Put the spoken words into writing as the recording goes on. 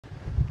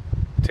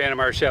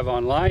Tanimar Chev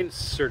Online,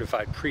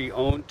 certified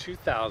pre-owned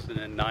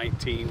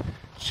 2019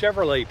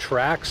 Chevrolet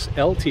Trax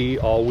LT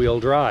all-wheel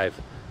drive.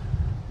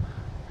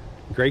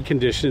 Great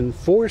condition,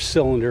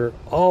 4-cylinder,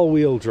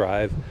 all-wheel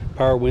drive,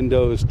 power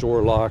windows,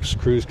 door locks,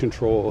 cruise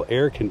control,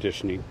 air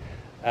conditioning,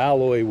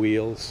 alloy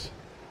wheels,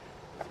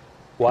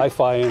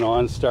 Wi-Fi and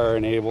OnStar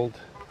enabled,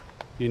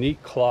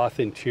 unique cloth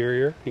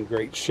interior in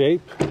great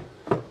shape.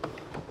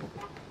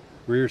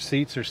 Rear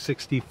seats are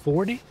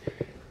 60/40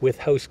 with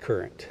house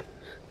current.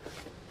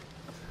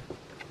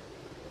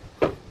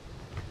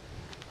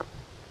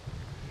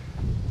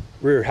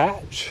 Rear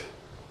hatch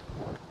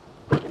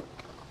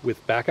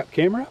with backup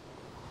camera,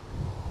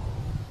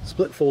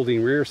 split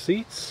folding rear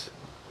seats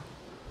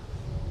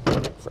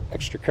for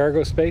extra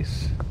cargo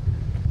space,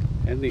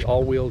 and the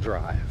all-wheel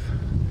drive.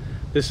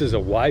 This is a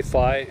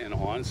Wi-Fi and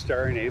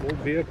OnStar enabled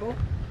vehicle.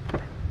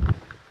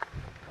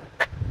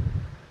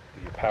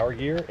 Your power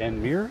gear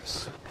and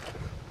mirrors,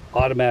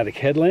 automatic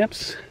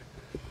headlamps.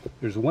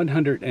 There's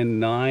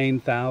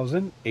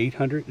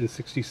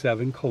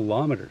 109,867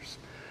 kilometers.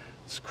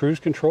 It's cruise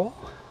control.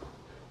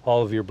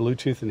 All of your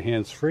Bluetooth and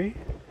hands-free.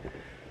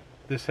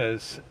 This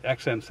has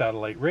XM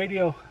satellite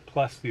radio,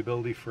 plus the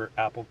ability for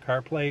Apple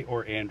CarPlay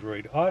or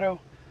Android Auto.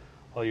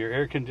 All your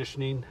air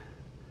conditioning,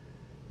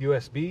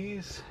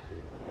 USBs,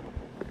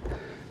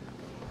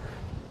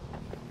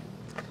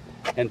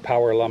 and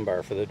power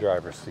lumbar for the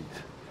driver's seat.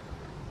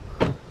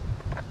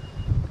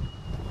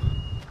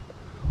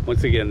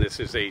 Once again, this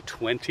is a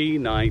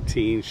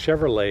 2019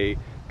 Chevrolet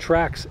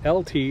Trax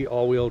LT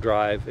all-wheel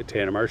drive at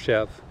Tanimar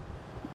Chev.